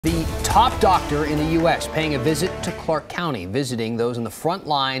The top doctor in the U.S. paying a visit to Clark County, visiting those on the front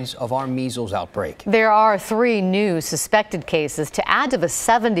lines of our measles outbreak. There are 3 new suspected cases to add to the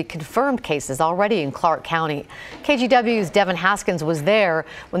 70 confirmed cases already in Clark County. KGW's Devin Haskins was there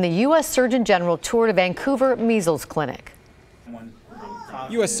when the U.S. Surgeon General toured a Vancouver measles clinic.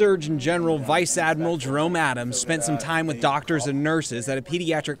 U.S. Surgeon General Vice Admiral Jerome Adams spent some time with doctors and nurses at a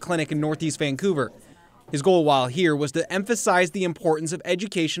pediatric clinic in Northeast Vancouver. His goal while here was to emphasize the importance of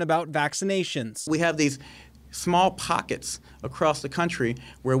education about vaccinations. We have these small pockets across the country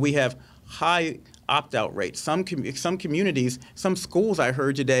where we have high opt-out rates. Some communities, some schools I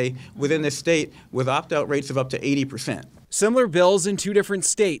heard today within the state with opt-out rates of up to 80%. Similar bills in 2 different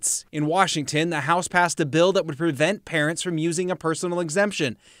states. In Washington, the House passed a bill that would prevent parents from using a personal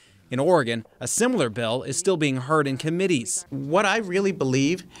exemption. In Oregon, a similar bill is still being heard in committees. What I really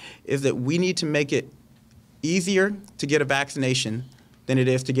believe is that we need to make it easier to get a vaccination than it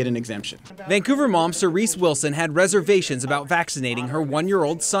is to get an exemption. Vancouver mom Cerise Wilson had reservations about vaccinating her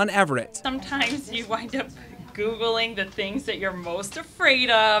 1-year-old son Everett. Sometimes you wind up Googling the things that you're most afraid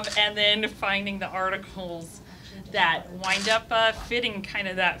of and then finding the articles that wind up fitting kind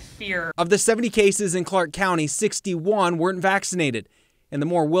of that fear. Of the 70 cases in Clark County, 61 weren't vaccinated. And the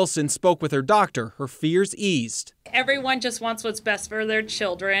more Wilson spoke with her doctor, her fears eased. Everyone just wants what's best for their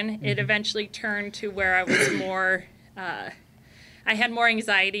children. It eventually turned to where I was more, I had more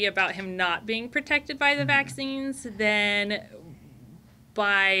anxiety about him not being protected by the vaccines than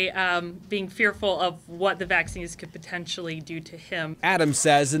by being fearful of what the vaccines could potentially do to him. Adams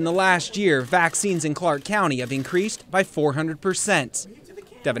says in the last year, vaccines in Clark County have increased by 400%.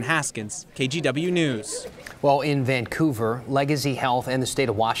 Devin Haskins, KGW News. Well, in Vancouver, Legacy Health and the state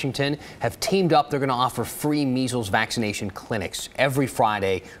of Washington have teamed up. They're going to offer free measles vaccination clinics every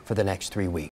Friday for the next 3 weeks.